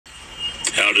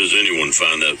How does anyone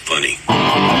find that funny?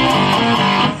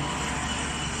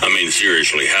 I mean,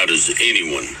 seriously, how does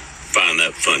anyone find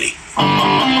that funny?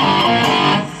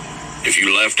 If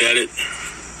you laughed at it,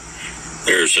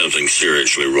 there's something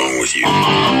seriously wrong with you.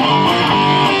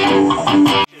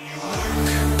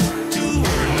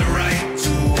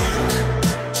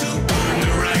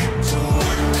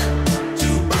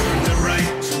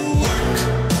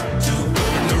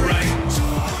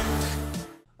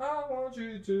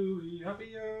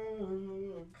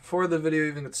 Before the video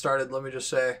even gets started, let me just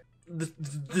say,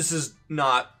 this is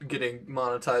not getting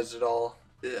monetized at all.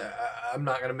 I'm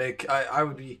not gonna make, I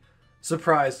would be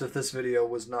surprised if this video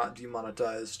was not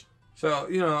demonetized. So,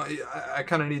 you know, I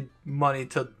kind of need money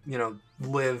to, you know,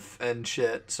 live and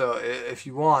shit. So if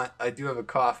you want, I do have a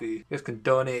coffee. You guys can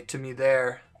donate to me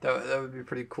there. That would be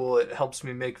pretty cool. It helps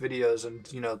me make videos and,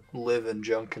 you know, live in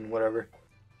junk and whatever.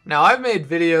 Now, I've made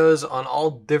videos on all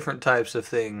different types of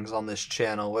things on this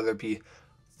channel, whether it be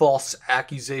false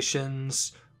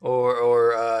accusations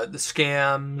or the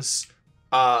scams,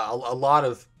 a lot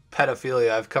of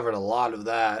pedophilia. I've covered a lot of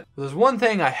that. There's one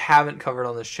thing I haven't covered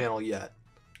on this channel yet: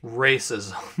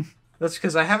 racism. That's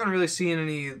because I haven't really seen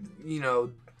any, you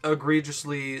know,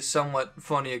 egregiously somewhat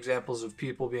funny examples of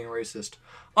people being racist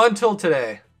until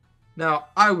today. Now,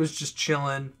 I was just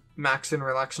chilling, maxing,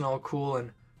 relaxing, all cool,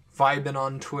 and vibing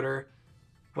on Twitter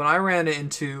when I ran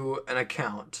into an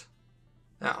account.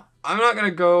 Now, I'm not going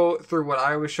to go through what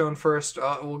I was shown first.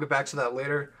 We'll get back to that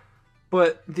later.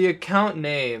 But the account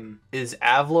name is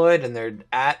Avloid and their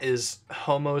 @ is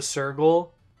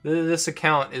Homosergal. This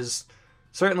account is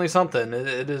certainly something.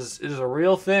 It is a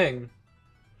real thing.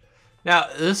 Now,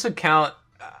 this account,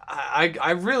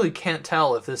 I really can't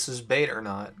tell if this is bait or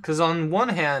not. Because on one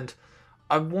hand,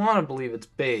 I want to believe it's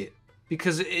bait.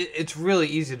 Because it's really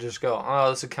easy to just go,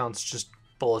 oh, this account's just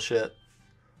bullshit.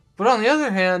 But on the other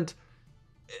hand,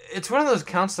 it's one of those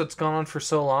accounts that's gone on for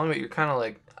so long that you're kind of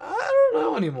like, I don't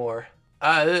know anymore.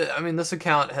 I mean, this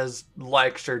account has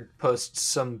liked or posted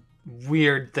some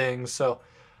weird things, so,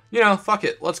 you know, fuck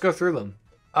it. Let's go through them.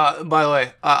 By the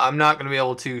way, I'm not going to be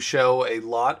able to show a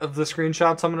lot of the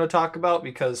screenshots I'm going to talk about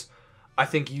because I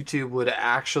think YouTube would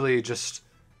actually just,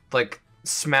 like,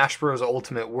 Smash Bros.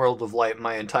 Ultimate World of Light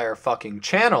my entire fucking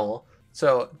channel.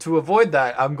 So to avoid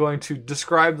that, I'm going to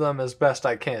describe them as best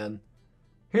I can.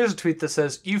 Here's a tweet that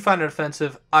says, "You find it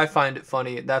offensive, I find it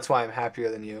funny, that's why I'm happier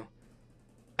than you."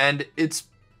 And it's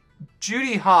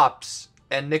Judy Hopps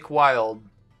and Nick Wilde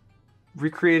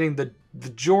recreating the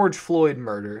George Floyd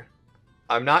murder.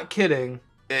 I'm not kidding.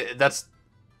 That's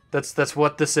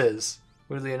what this is.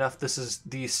 Weirdly enough, this is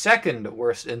the second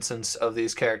worst instance of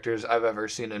these characters I've ever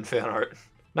seen in fan art.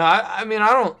 Now, I mean,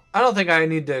 I don't think I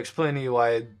need to explain to you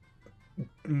why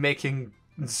making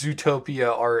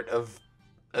Zootopia art of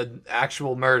an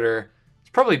actual murder is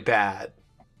probably bad.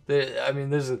 I mean,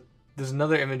 there's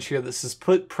another image here that says,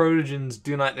 "Put protogens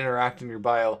do not interact in your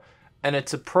bio," and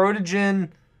it's a protogen.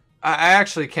 I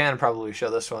actually can probably show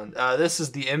this one. This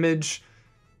is the image.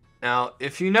 Now,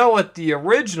 if you know what the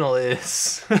original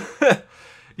is,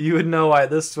 you would know why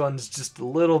this one's just a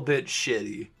little bit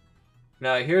shitty.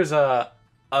 Now, here's a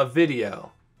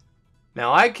video.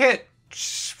 Now, I can't...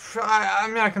 I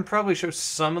mean, I can probably show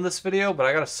some of this video, but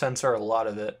I gotta censor a lot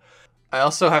of it. I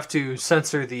also have to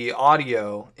censor the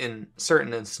audio in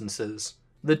certain instances.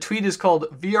 The tweet is called,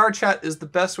 "VR chat is the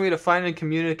best way to find and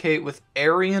communicate with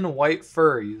Aryan white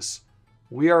furries.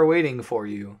 We are waiting for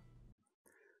you."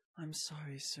 I'm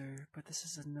sorry, sir, but this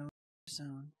is a no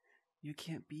zone. You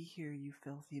can't be here, you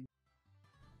filthy...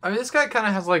 I mean, this guy kind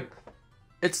of has, like...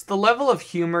 It's the level of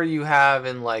humor you have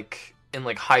in, like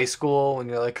high school when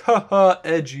you're like, haha,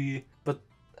 edgy. But,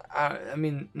 I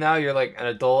mean, now you're, like, an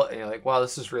adult and you're like, wow,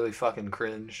 this is really fucking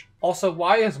cringe. Also,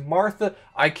 why is Martha...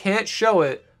 I can't show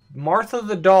it. Martha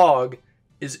the dog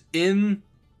is in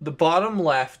the bottom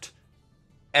left,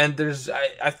 and there's...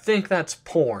 I think that's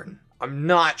porn. I'm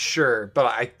not sure, but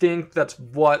I think that's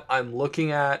what I'm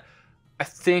looking at. I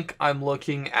think I'm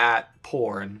looking at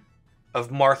porn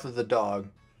of Martha the dog.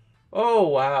 Oh,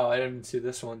 wow, I didn't see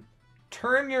this one.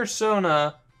 Turn your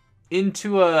Sona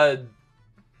into a...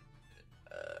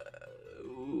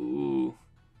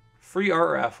 free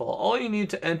art raffle. All you need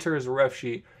to enter is a ref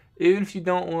sheet. Even if you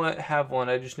don't have one,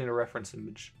 I just need a reference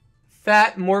image.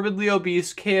 Fat, morbidly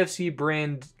obese, KFC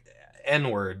brand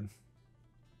N-word.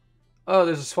 Oh,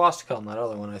 there's a swastika on that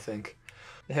other one, I think.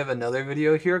 They have another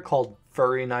video here called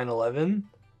Furry 9/11.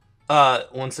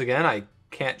 Once again, I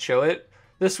can't show it.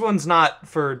 This one's not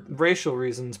for racial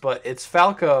reasons, but it's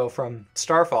Falco from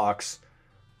Star Fox.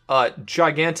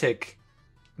 Gigantic,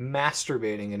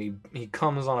 masturbating, and he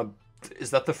comes on a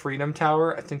Is that the Freedom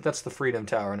Tower? I think that's the Freedom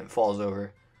Tower, and it falls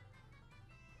over.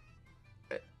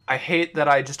 I hate that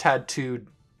I just had to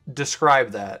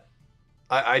describe that.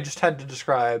 I just had to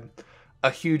describe a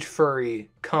huge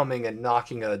furry coming and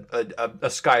knocking a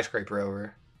skyscraper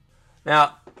over.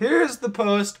 Now, here's the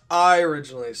post I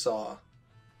originally saw.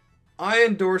 I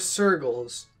endorse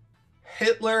Sergels,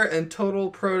 Hitler, and total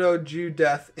proto-Jew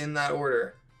death in that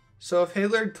order. So if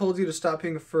Hitler told you to stop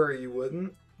being a furry, you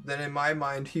wouldn't? Then in my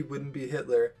mind, he wouldn't be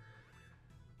Hitler.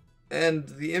 And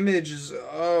the image is,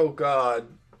 oh God.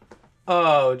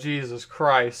 Oh, Jesus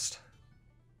Christ.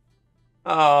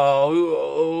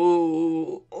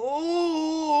 Oh.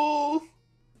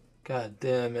 God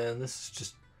damn, man.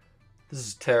 This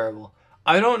is terrible.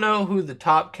 I don't know who the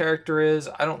top character is.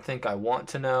 I don't think I want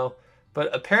to know.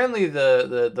 But apparently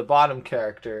the bottom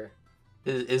character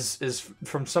is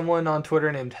from someone on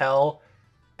Twitter named Hell,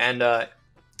 and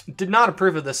did not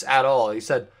approve of this at all. He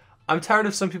said, "I'm tired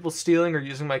of some people stealing or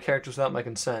using my characters without my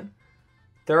consent.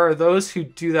 There are those who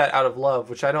do that out of love,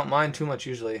 which I don't mind too much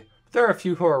usually. But there are a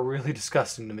few who are really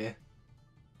disgusting to me."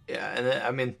 Yeah, and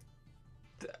I mean,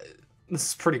 this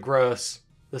is pretty gross.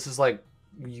 This is like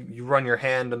you run your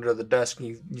hand under the desk and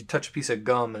you touch a piece of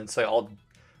gum and it's like all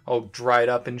dried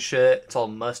up and shit. It's all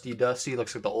musty, dusty. It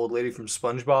looks like the old lady from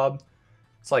SpongeBob.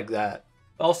 It's like that.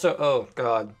 Also, oh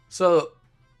God. So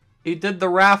he did the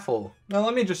raffle. Now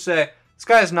let me just say, this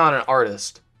guy is not an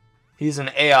artist. He's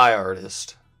an AI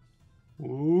artist.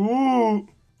 Ooh.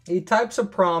 He types a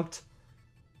prompt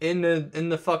in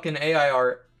the fucking AI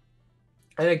art,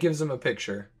 and it gives him a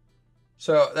picture.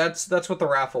 So that's what the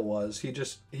raffle was.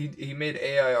 He made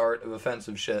AI art of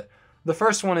offensive shit. The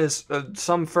first one is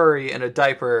some furry in a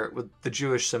diaper with the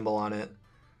Jewish symbol on it.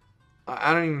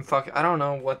 I don't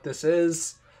know what this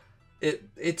is.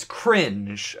 It's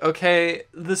cringe, okay?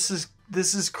 This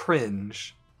is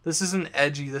cringe. This isn't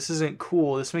edgy. This isn't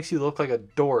cool. This makes you look like a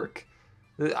dork.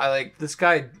 This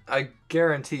guy, I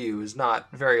guarantee you, is not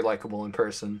very likable in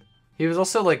person. He was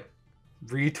also like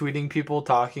retweeting people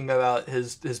talking about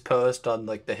his post on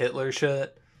like the Hitler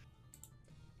shit.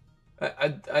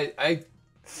 I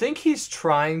think he's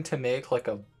trying to make like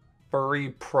a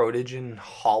furry protogen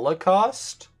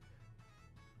holocaust.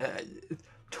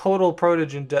 Total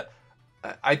protogen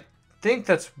I think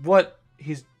that's what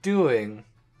he's doing.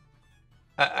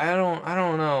 I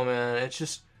don't know, man. It's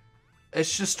just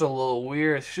a little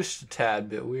weird. It's just a tad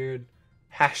bit weird.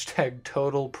 Hashtag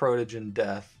total protogen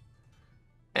death.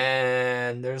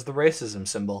 And there's the racism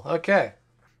symbol. Okay.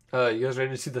 You guys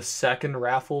ready to see the second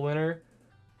raffle winner?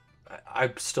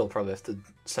 I still probably have to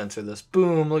censor this.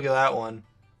 Boom, look at that one.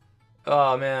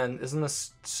 Oh man, isn't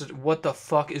this... What the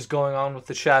fuck is going on with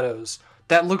the shadows?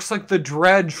 That looks like the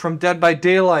Dredge from Dead by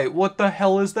Daylight. What the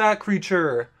hell is that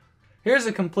creature? Here's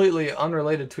a completely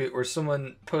unrelated tweet where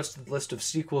someone posted a list of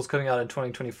sequels coming out in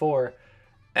 2024,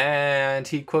 and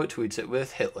he quote tweets it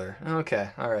with Hitler.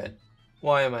 Okay, alright.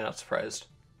 Why am I not surprised?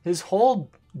 His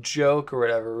whole joke or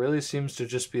whatever really seems to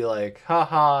just be like,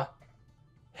 haha,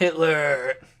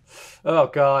 Hitler. Oh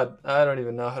god, I don't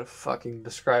even know how to fucking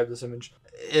describe this image.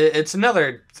 It's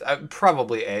another,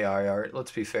 probably AI art,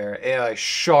 let's be fair. AI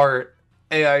shart.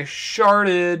 AI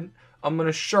sharted. I'm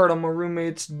gonna shart on my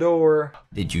roommate's door.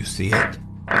 Did you see it?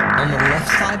 On the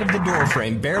left side of the door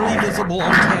frame, barely visible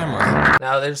on camera.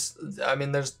 Now there's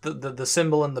the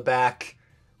symbol in the back,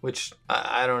 which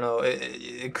I don't know.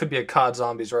 It could be a COD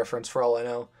Zombies reference for all I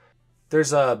know.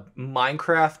 There's a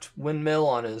Minecraft windmill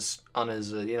on his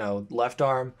left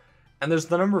arm, and there's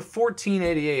the number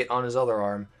 1488 on his other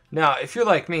arm. Now, if you're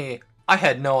like me, I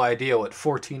had no idea what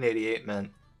 1488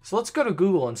 meant. So let's go to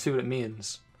Google and see what it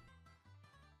means.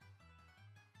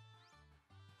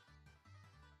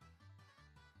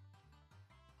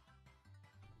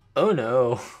 Oh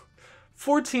no.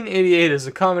 1488 is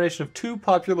a combination of two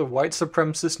popular white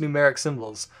supremacist numeric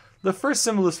symbols. The first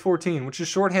symbol is 14, which is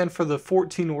shorthand for the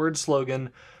 14-word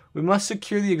slogan, "We must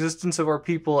secure the existence of our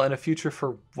people and a future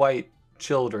for white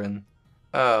children."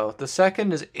 Oh, the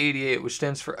second is 88, which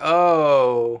stands for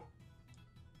oh.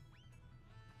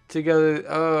 Together,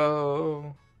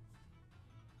 oh.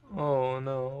 Oh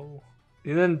no.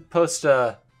 You then post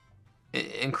a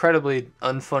incredibly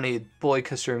unfunny boy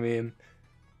kisser meme,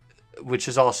 which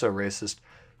is also racist.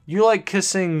 You like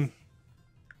kissing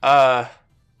Goyo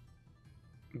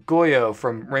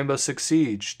from Rainbow Six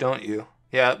Siege, don't you?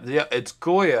 Yeah, it's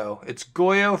Goyo. It's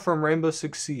Goyo from Rainbow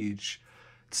Six Siege.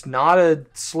 It's not a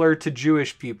slur to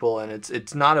Jewish people, and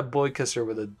it's not a boy kisser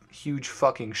with a huge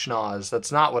fucking schnoz.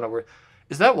 That's not what we're...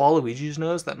 Is that Waluigi's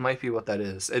nose? That might be what that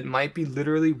is. It might be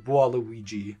literally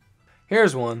Waluigi.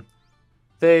 Here's one.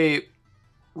 They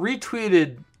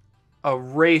retweeted a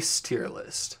race tier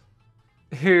list.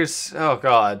 Here's, oh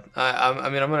god, I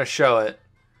mean, I'm gonna show it.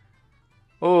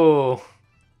 Oh,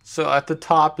 so at the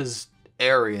top is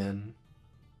Aryan.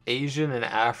 Asian and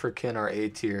African are A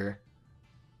tier.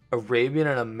 Arabian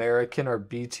and American are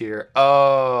B tier.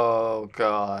 Oh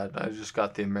god, I just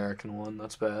got the American one.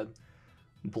 That's bad.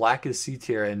 Black is C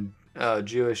tier and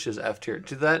Jewish is F tier.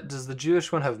 Does the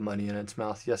Jewish one have money in its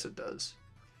mouth? Yes, it does.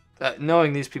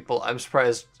 Knowing these people, I'm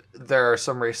surprised there are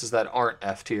some races that aren't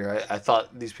F tier. I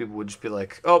thought these people would just be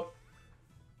like, oh,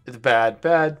 it's bad,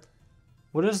 bad.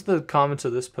 What does the comments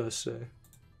of this post say?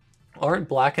 Aren't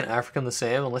black and African the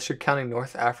same unless you're counting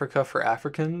North Africa for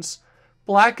Africans?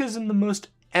 Black is in the most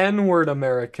N-word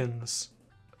Americans.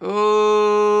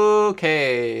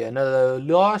 Okay, another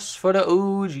loss for the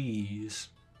OGs.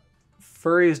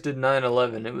 Furries did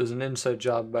 9/11. It was an inside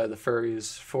job by the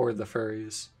furries for the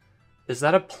furries. Is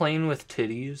that a plane with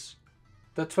titties?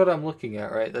 That's what I'm looking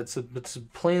at, right? It's a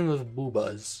plane with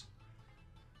boobas.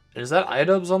 And is that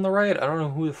iDubbbz on the right? I don't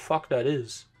know who the fuck that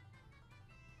is.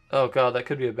 Oh god, that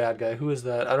could be a bad guy. Who is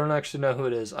that? I don't actually know who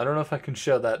it is. I don't know if I can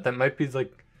show that. That might be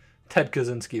like Ted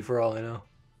Kaczynski for all I know.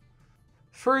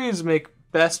 Furries make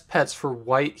best pets for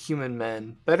white human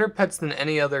men. Better pets than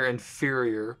any other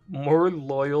inferior. More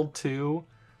loyal to...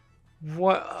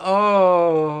 What?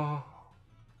 Oh...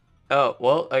 Oh,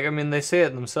 well, I mean, they say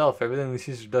it themselves. Everything this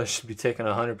user does should be taken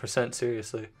 100%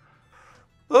 seriously.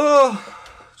 Oh,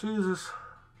 Jesus.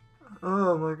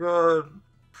 Oh, my God.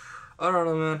 I don't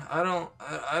know, man.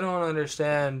 I don't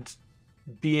understand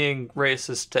being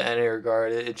racist to any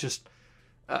regard. It just...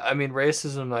 I mean,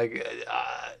 racism, like...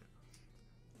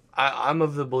 I'm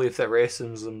of the belief that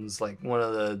racism is, like, one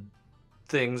of the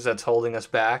things that's holding us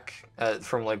back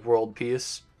from, like, world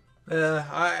peace. Yeah,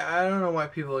 I don't know why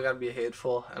people gotta be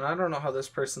hateful, and I don't know how this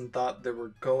person thought they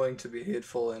were going to be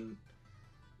hateful, and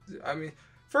I mean,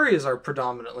 furries are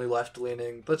predominantly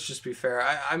left-leaning, let's just be fair.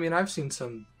 I mean, I've seen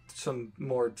some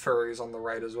more furries on the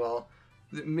right as well.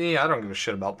 Me, I don't give a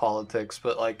shit about politics,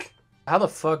 but like, how the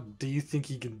fuck do you think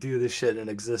you can do this shit and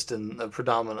exist in a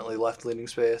predominantly left-leaning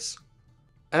space?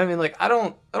 I mean, like, I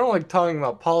don't like talking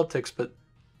about politics, but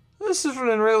this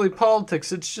isn't really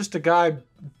politics, it's just a guy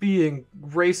being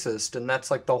racist, and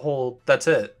that's like that's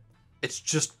it. It's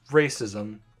just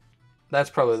racism.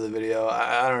 That's probably the video.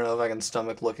 I don't know if I can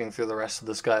stomach looking through the rest of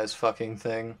this guy's fucking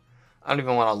thing. I don't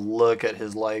even want to look at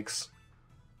his likes.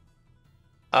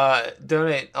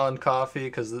 Donate on Coffee,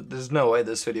 because there's no way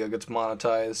this video gets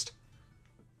monetized.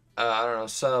 I don't know,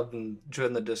 sub and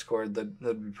join the Discord, that'd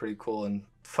be pretty cool, and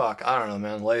fuck, I don't know,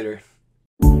 man, later.